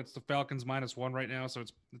 And what, it's the Falcons -1 right now, so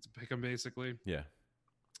it's a pick 'em basically. Yeah.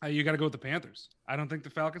 You got to go with the Panthers. I don't think the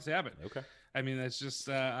Falcons have it. Okay. I mean, that's just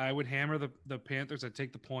I would hammer the Panthers. I'd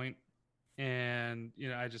take the point, and you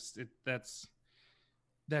know,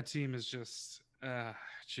 that team is just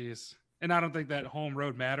jeez. And I don't think that home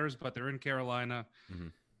road matters, but they're in Carolina,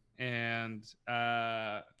 and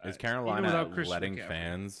is Carolina letting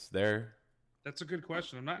fans there? That's a good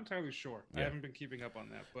question. I'm not entirely sure. I haven't been keeping up on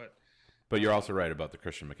that, but you're also right about the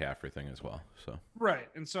Christian McCaffrey thing as well. So right,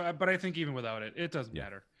 and so, but I think even without it, it doesn't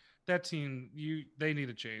matter. That team, they need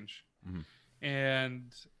a change,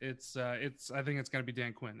 and it's I think it's going to be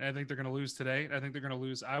Dan Quinn. I think they're going to lose today. I think they're going to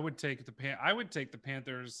lose. I would take the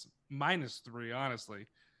Panthers -3. Honestly,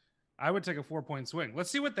 I would take a 4-point swing. Let's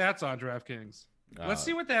see what that's on DraftKings. Let's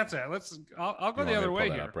see what that's at. I'll go the other way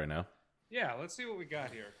here. Up right now. Yeah, let's see what we got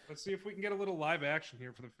here. Let's see if we can get a little live action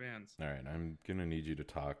here for the fans. All right, I'm gonna need you to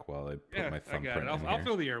talk while I put my thumbprint in here. I'll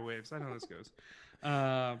fill the airwaves. I know this goes.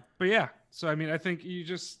 But yeah, so I mean, I think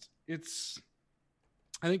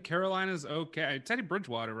I think Carolina's okay. Teddy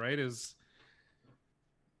Bridgewater, right? Is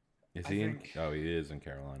he Oh, he is in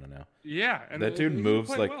Carolina now. Yeah, and that dude moves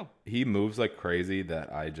like he moves like crazy.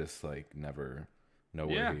 That I just like never know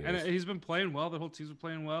where he is. Yeah, and he's been playing well. The whole team's been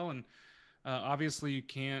playing well, and obviously you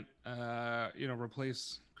can't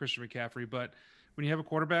replace Christian McCaffrey. But when you have a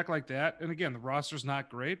quarterback like that, and again, the roster's not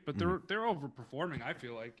great, but they're overperforming. I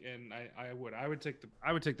feel like, and I would take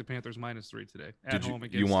the Panthers -3 today at home.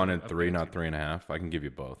 You wanted 3, not 3.5? I can give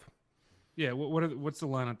you both. Yeah, what's the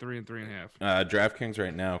line on 3 and 3.5? DraftKings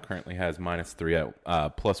right now currently has -3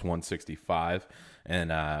 at +165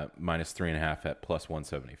 and -3.5 at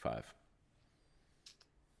 +175.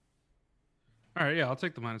 All right, yeah, I'll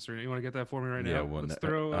take the -3. You want to get that for me right now? Let's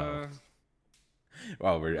throw.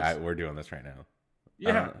 Well, we're doing this right now.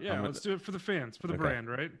 Yeah, let's do it for the fans, for the brand,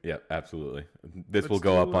 right? Yeah, absolutely. This will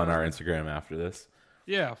go up on our Instagram after this.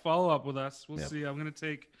 Yeah, follow up with us. We'll see. I'm gonna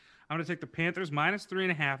take the Panthers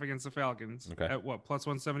 -3.5 against the Falcons. Okay. At what,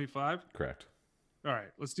 +175? Correct. All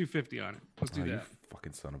right, let's do 50 on it. Let's do that. You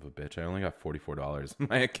fucking son of a bitch! I only got $44 in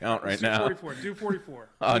my account right now. 44. Do 44.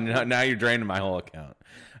 Oh, now you're draining my whole account.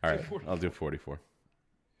 All right, I'll do 44.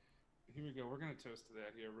 Here we go. We're gonna toast to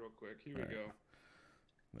that here real quick. Here we go.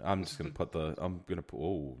 I'm just gonna put.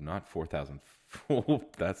 Oh, not 4,000.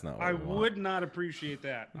 That's not what I would not appreciate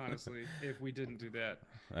that, honestly, if we didn't do that.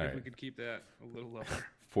 We could keep that a little lower.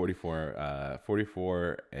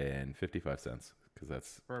 44 and 55 cents, because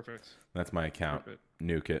that's perfect. That's my account.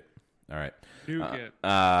 Nuke it. All right. Nuke it.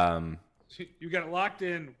 You got it locked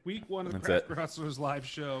in. Week 1 of the Practical Hustlers live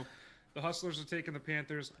show. The Hustlers are taking the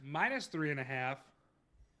Panthers -3.5.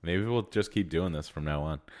 Maybe we'll just keep doing this from now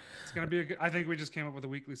on. It's going to be I think we just came up with a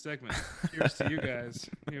weekly segment. Here's to you guys.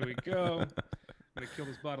 Here we go. I'm going to kill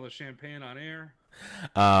this bottle of champagne on air.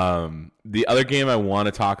 The other game I want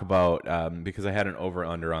to talk about, because I had an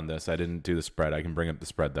over-under on this. I didn't do the spread. I can bring up the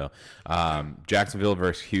spread, though. Jacksonville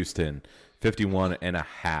versus Houston,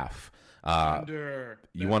 51.5. Under.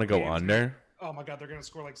 You want to go under? Oh, my God. They're going to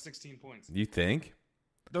score like 16 points. You think?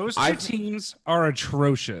 Those two teams are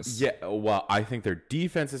atrocious. Yeah, well, I think their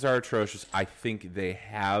defenses are atrocious. I think they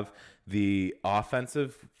have the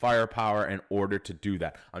offensive firepower in order to do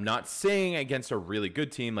that. I'm not saying against a really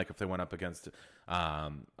good team, like if they went up against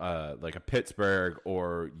like a Pittsburgh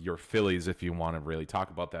or your Phillies, if you want to really talk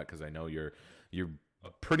about that, because I know you're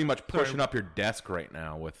pretty much pushing up your desk right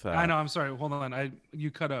now with. I know. I'm sorry. Hold on.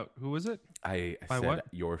 You cut out. Who was it? I By said what?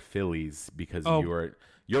 your Phillies because Oh, you're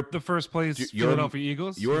the first place you're- Philadelphia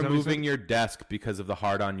Eagles. Is you're that what you moving said? your desk because of the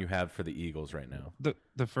hard on you have for the Eagles right now.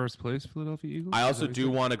 the first place Philadelphia Eagles. I Is also that what you do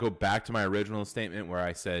said? want to go back to my original statement where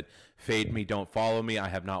I said, "Fade me, don't follow me." I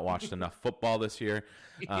have not watched enough football this year.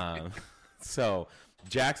 So,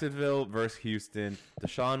 Jacksonville versus Houston,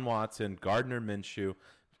 Deshaun Watson, Gardner Minshew.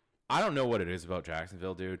 I don't know what it is about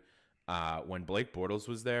Jacksonville, dude. When Blake Bortles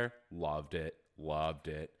was there, loved it.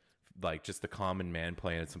 Like just the common man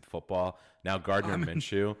playing some football. Now Gardner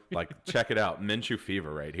Minshew, like check it out, Minshew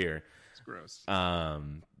fever right here. It's gross. I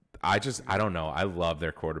don't know. I love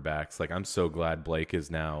their quarterbacks. Like I'm so glad Blake is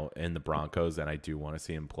now in the Broncos, and I do want to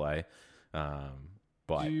see him play.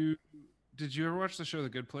 But Did you ever watch the show The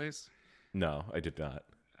Good Place? no, I did not.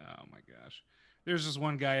 Oh my gosh. There's just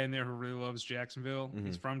one guy in there who really loves Jacksonville.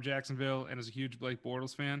 He's from Jacksonville and is a huge Blake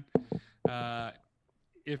Bortles fan.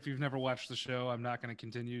 If you've never watched the show, I'm not going to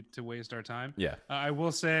continue to waste our time. Yeah. I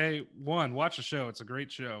will say, one, watch the show. It's a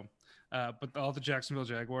great show. But all the Jacksonville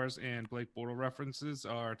Jaguars and Blake Bortles references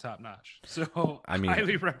are top notch. So I mean,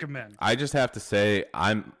 highly recommend. I just have to say,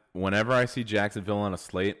 whenever I see Jacksonville on a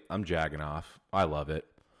slate, I'm jagging off. I love it.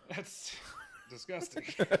 That's disgusting,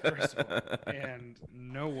 first of all. And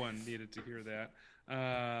no one needed to hear that.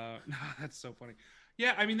 No, that's so funny.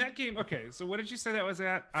 Yeah, I mean, that game. Okay, so what did you say that was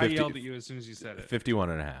at? 50 I yelled at you as soon as you said it.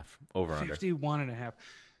 51.5 over under. 51.5.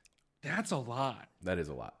 That's a lot. That is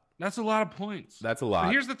a lot. That's a lot of points. That's a But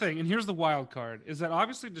lot. here's the thing, and here's the wild card, is that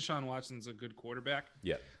obviously Deshaun Watson's a good quarterback.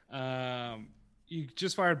 Yeah. You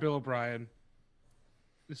just fired Bill O'Brien.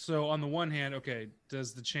 So on the one hand, okay,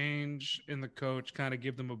 does the change in the coach kind of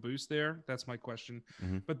give them a boost there? That's my question.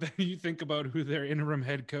 But then you think about who their interim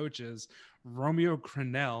head coach is, Romeo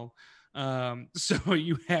Crennel. So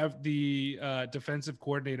you have the defensive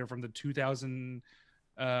coordinator from the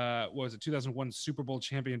 2001 Super Bowl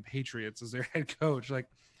champion Patriots as their head coach. Like,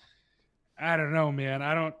 I don't know, man.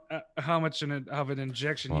 I don't how much of an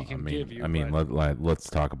injection he can give you. Let's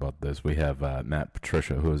talk about this. We have Matt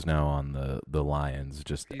Patricia, who is now on the Lions.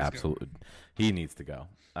 Just absolutely, he needs to go.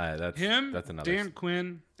 That's another. Dan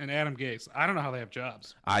Quinn, and Adam Gase. I don't know how they have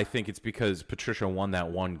jobs. I think it's because Patricia won that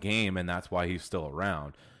one game, and that's why he's still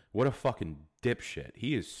around. What a fucking dipshit!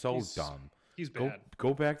 He is so dumb. He's bad.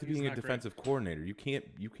 Go back to being a not defensive coordinator. You can't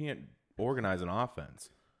organize an offense.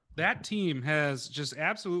 That team has just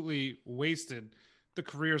absolutely wasted the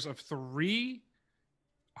careers of 3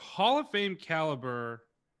 Hall of Fame caliber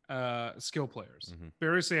skill players.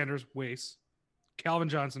 Barry Sanders, waste. Calvin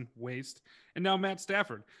Johnson, waste. And now Matt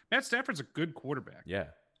Stafford. Matt Stafford's a good quarterback. Yeah.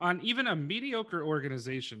 On even a mediocre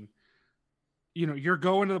organization, you're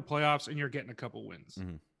going to the playoffs and you're getting a couple wins.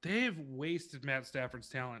 They've wasted Matt Stafford's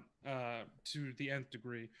talent to the nth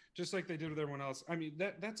degree, just like they did with everyone else. I mean,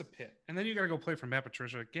 that's a pit. And then you got to go play for Matt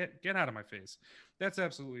Patricia. Get out of my face. That's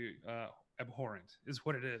absolutely abhorrent, is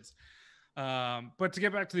what it is. But to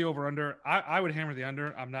get back to the over-under, I would hammer the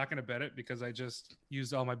under. I'm not going to bet it because I just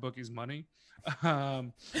used all my bookies' money. I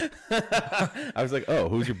was like, oh,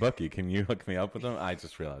 who's your bookie? Can you hook me up with them? I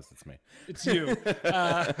just realized it's me. It's you.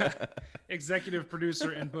 Executive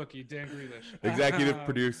producer and bookie, Dan Grealish. Executive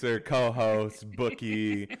producer, co-host,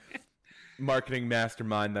 bookie, marketing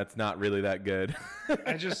mastermind that's not really that good.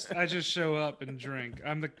 I just show up and drink.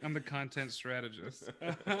 I'm the content strategist.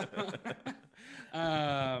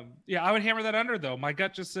 Yeah, I would hammer that under though. My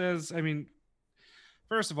gut just says, I mean,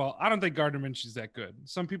 first of all, I don't think Gardner Minshew's that good.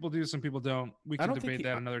 Some people do, some people don't. We can debate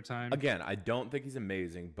that another time. Again, I don't think he's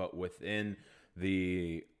amazing, but within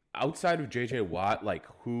the outside of JJ Watt, like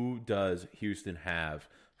who does Houston have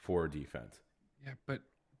for defense? Yeah, but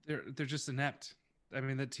they're just inept. I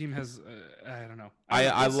mean, the team has I don't know.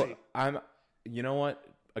 I'm you know what?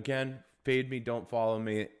 Again, fade me, don't follow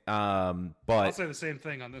me. But I'll say the same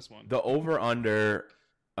thing on this one. The over/under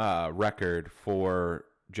record for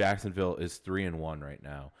Jacksonville is 3-1 right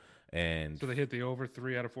now, and so they hit the over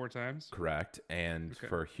 3 out of 4 times. Correct. And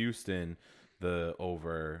for Houston, the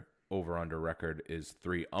over/under record is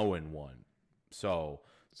 3-0-1. So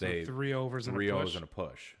they 3 overs and three a O's push. and a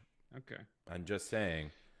push. Okay. I'm just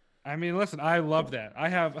saying. I mean, listen, I love that.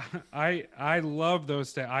 I love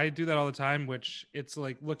those stats. I do that all the time, which it's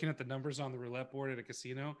like looking at the numbers on the roulette board at a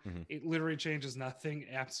casino. It literally changes nothing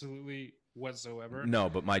absolutely whatsoever. No,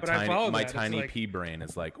 but my tiny like, pea brain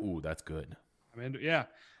is like, ooh, that's good. I mean, yeah,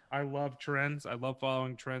 I love trends. I love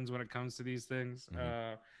following trends when it comes to these things.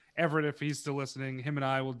 Everett, if he's still listening, him and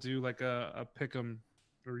I will do like a pick 'em,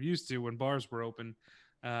 or used to when bars were open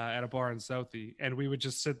at a bar in Southie, and we would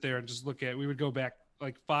just sit there and just we would go back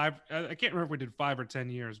like 5. I can't remember if we did 5 or 10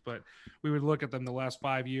 years, but we would look at them the last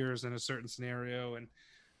 5 years in a certain scenario, and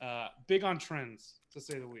big on trends, to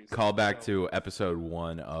say the least. Call back to episode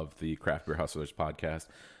 1 of the Craft Beer Hustlers podcast.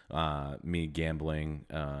 Me gambling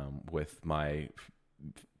with my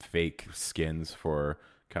fake skins for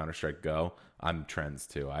Counter-Strike Go. I'm trends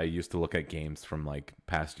too. I used to look at games from like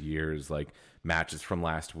past years, like matches from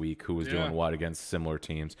last week, who was doing what against similar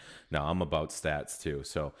teams. No, I'm about stats too.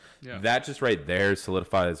 So that just right there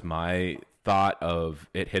solidifies my thought of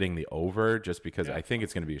it hitting the over, just because I think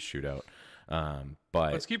it's going to be a shootout.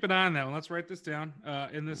 But let's keep an eye on that one. Let's write this down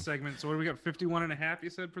in this segment. So what do we got? 51.5,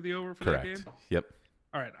 you said, for the over for that game? Yep.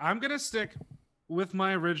 All right. I'm going to stick with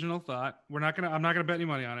my original thought. I'm not going to bet any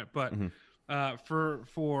money on it, but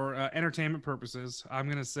for entertainment purposes, I'm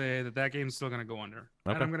going to say that game's still going to go under.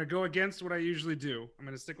 Okay. And I'm going to go against what I usually do. I'm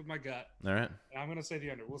going to stick with my gut. All right. And I'm going to say the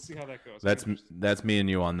under. We'll see how that goes. That's me and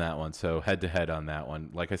you on that one. So head to head on that one.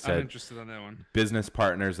 Like I said, I'm interested on that one. Business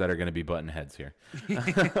partners that are going to be button heads here.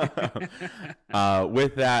 With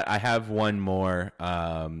that, I have one more.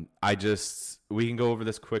 We can go over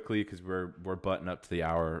this quickly because we're butting up to the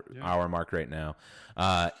hour mark right now.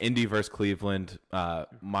 Indy versus Cleveland,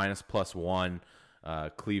 -+1.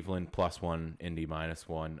 Cleveland +1, Indy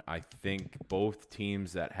 -1. I think both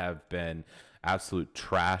teams that have been absolute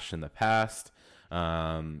trash in the past,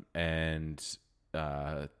 and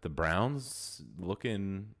the Browns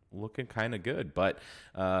looking kind of good. But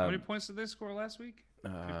how many points did they score last week?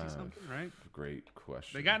 50 something, right? Great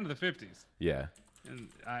question. They got into the 50s. Yeah. And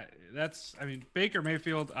Baker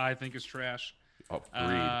Mayfield, I think, is trash. Oh,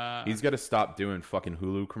 agreed. He's got to stop doing fucking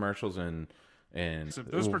Hulu commercials and so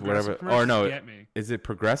those whatever. Or no, get me. Is it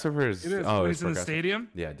progressive or is it is. Oh, when he's in the stadium?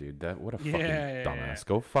 Yeah, dude. What a fucking dumbass.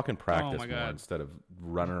 Go fucking practice more instead of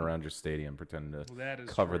running around your stadium pretending to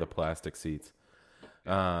cover the plastic seats.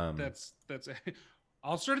 That's.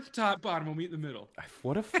 I'll start at the top, bottom. We'll meet in the middle.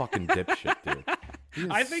 What a fucking dipshit, dude.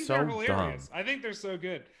 I think they're hilarious. Dumb. I think they're so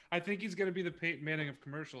good. I think he's going to be the Peyton Manning of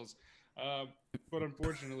commercials. But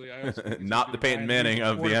unfortunately, I also not the Peyton Manning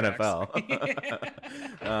of the NFL.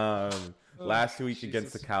 Last week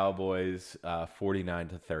against the Cowboys,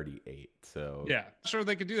 49-38. So yeah, sure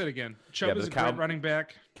they could do that again. Chubb is a great running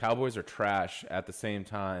back. Cowboys are trash. At the same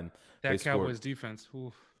time, Cowboys defense.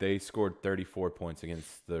 Oof. They scored 34 points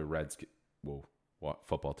against the Redskins. Whoa, what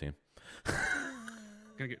football team?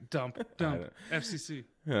 Gonna get dump FCC.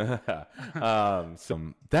 Oh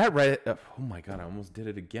my god, I almost did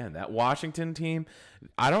it again. That Washington team,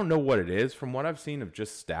 I don't know what it is. From what I've seen of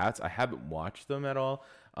just stats, I haven't watched them at all.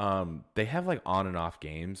 They have like on and off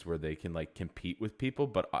games where they can like compete with people,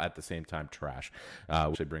 but at the same time trash.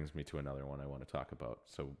 Which brings me to another one I want to talk about.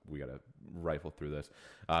 So we got to rifle through this.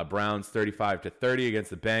 Browns 35-30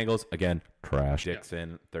 against the Bengals. Again, trash.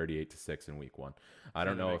 Dixon 38-6 in week 1. I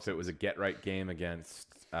don't know if it was a get right game against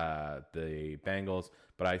the Bengals,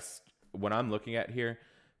 but when I'm looking at here,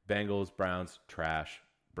 Bengals, Browns, trash.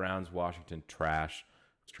 Browns, Washington, trash.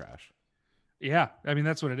 It's trash. Yeah, I mean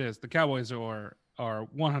that's what it is. The Cowboys are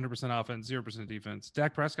 100% offense, 0% defense.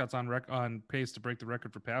 Dak Prescott's on pace to break the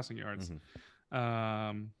record for passing yards.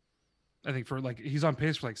 Mm-hmm. I think he's on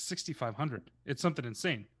pace for like 6,500. It's something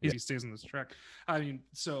insane. He stays on this track. I mean,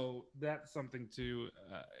 so that's something to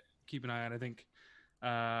keep an eye on. I think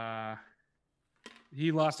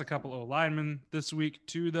he lost a couple of linemen this week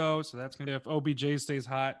too, though. So that's gonna if OBJ stays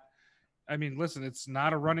hot. I mean, listen, it's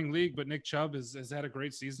not a running league, but Nick Chubb has had a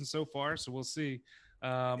great season so far. So we'll see.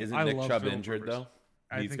 Isn't Nick Chubb injured though?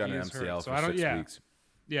 He's got an MCL for 6 weeks.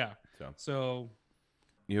 Yeah. So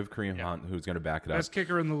you have Kareem Hunt, who's going to back it up. Best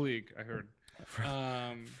kicker in the league, I heard.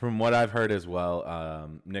 From what I've heard as well,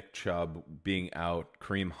 Nick Chubb being out,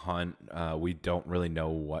 Kareem Hunt, we don't really know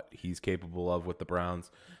what he's capable of with the Browns.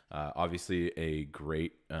 Obviously, a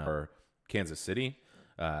great for Kansas City,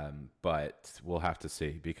 but we'll have to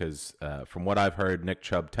see because from what I've heard, Nick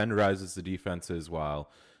Chubb tenderizes the defenses while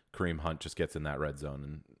Kareem Hunt just gets in that red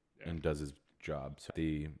zone and does his job. So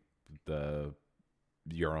the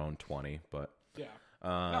your own 20, but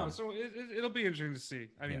so it'll be interesting to see.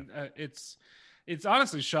 I mean, it's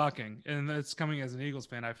honestly shocking, and it's coming as an Eagles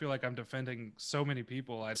fan. I feel like I'm defending so many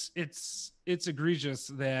people. It's egregious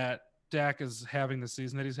that Dak is having the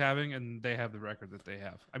season that he's having, and they have the record that they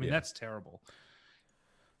have. I mean, that's terrible.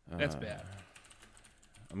 That's bad.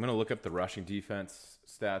 I'm gonna look up the rushing defense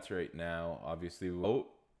stats right now. Obviously,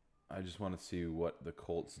 I just want to see what the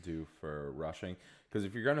Colts do for rushing. Because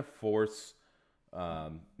if you're going to force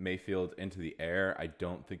Mayfield into the air, I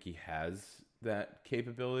don't think he has that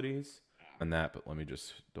capabilities and that. But let me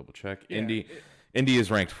just double check. Yeah, Indy is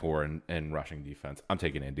ranked 4 in rushing defense. I'm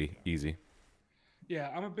taking Indy. Easy. Yeah,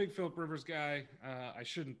 I'm a big Philip Rivers guy. I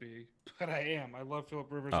shouldn't be, but I am. I love Philip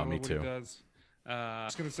Rivers. I love me what too. he does. I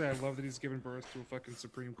was gonna say I love that he's given birth to a fucking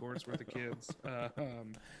Supreme Court's worth of kids.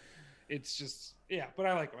 It's just but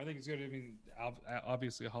I like him. I think he's good. I mean,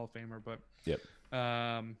 obviously a Hall of Famer, but Yep.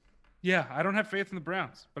 yeah, I don't have faith in the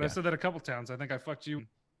Browns. But Yeah. I've said that a couple times. I think I fucked you.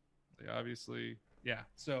 They obviously,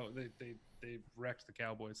 So they wrecked the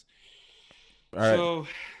Cowboys. All right. So,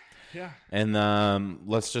 yeah. And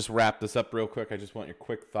let's just wrap this up real quick. I just want your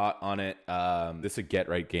quick thought on it. This is a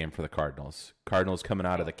get-right game for the Cardinals. Cardinals coming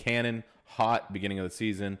out of the cannon, hot beginning of the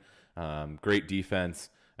season, great defense,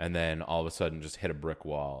 and then all of a sudden just hit a brick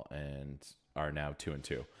wall and are now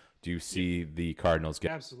 2-2. Do you see the Cardinals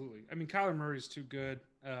get? Absolutely. I mean, Kyler Murray's too good.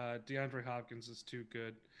 DeAndre Hopkins is too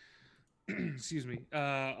good. Excuse me.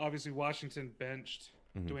 Obviously, Washington benched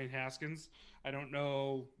Dwayne Haskins. I don't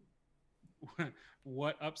know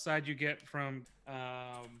what upside you get from.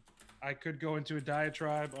 I could go into a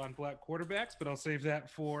diatribe on black quarterbacks, but I'll save that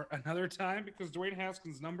for another time because Dwayne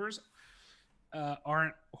Haskins' numbers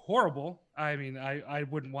aren't horrible. I mean, I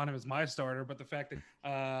wouldn't want him as my starter, but the fact that,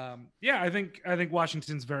 I think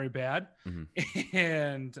Washington's very bad,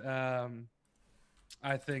 and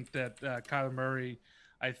I think that Kyler Murray,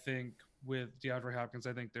 I think with DeAndre Hopkins,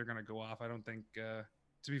 I think they're going to go off. I don't think to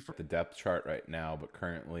be The depth chart right now, but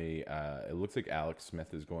currently it looks like Alex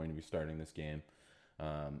Smith is going to be starting this game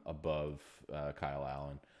above Kyle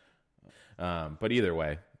Allen. But either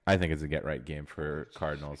way, I think it's a get-right game for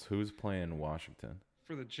Cardinals. Who's playing Washington?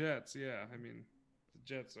 For the Jets, yeah. I mean, the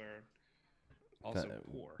Jets are also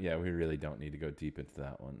poor. Yeah, we really don't need to go deep into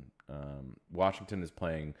that one. Washington is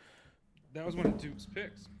playing. That was one of Duke's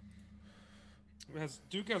picks.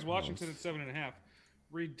 Duke has Washington at 7.5.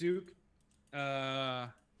 Read Duke.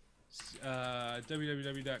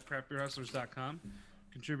 www.craftbeerhustlers.com.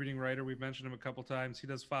 Contributing writer. We've mentioned him a couple times. He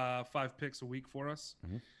does five picks a week for us.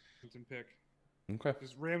 Pick. Okay.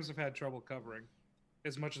 Because Rams have had trouble covering.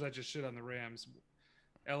 As much as I just shit on the Rams,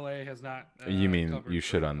 LA has not. You mean you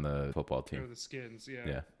shit on the football team? Or the Skins, yeah.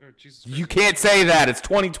 Yeah. Oh, Jesus You Christ. can't say that. It's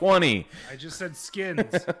 2020. I just said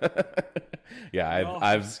Skins.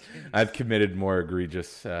 Yeah, I've committed more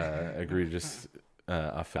egregious.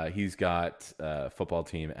 He's got football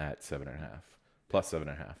team at 7.5 plus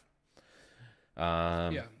 7.5.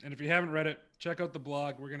 Yeah, and if you haven't read it, check out the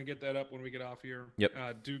blog. We're gonna get that up when we get off here.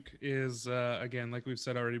 Yep. Duke is again, like we've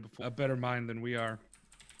said already before, a better mind than we are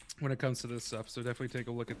when it comes to this stuff. So definitely take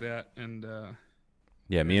a look at that. And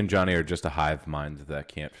yeah, me and Johnny are just a hive mind that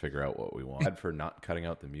can't figure out what we want. For not cutting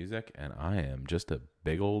out the music, and I am just a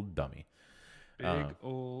big old dummy. Big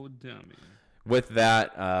old dummy. With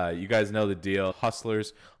that, you guys know the deal.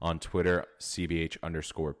 Hustlers on Twitter,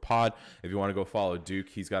 CBH_pod. If you want to go follow Duke,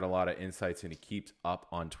 he's got a lot of insights and he keeps up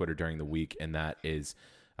on Twitter during the week. And that is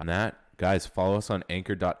on that. Guys, follow us on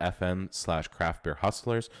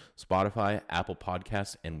anchor.fm/craftbeerhustlers, Spotify, Apple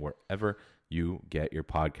Podcasts, and wherever you get your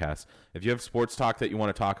podcasts. If you have sports talk that you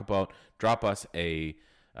want to talk about, drop us a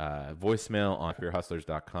voicemail on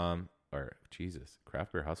craftbeerhustlers.com. Or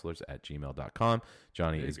craftbeerhustlers@gmail.com.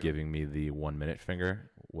 Johnny is giving me the 1 minute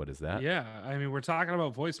finger. What is that? Yeah, I mean, we're talking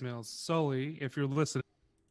about voicemails solely. If you're listening,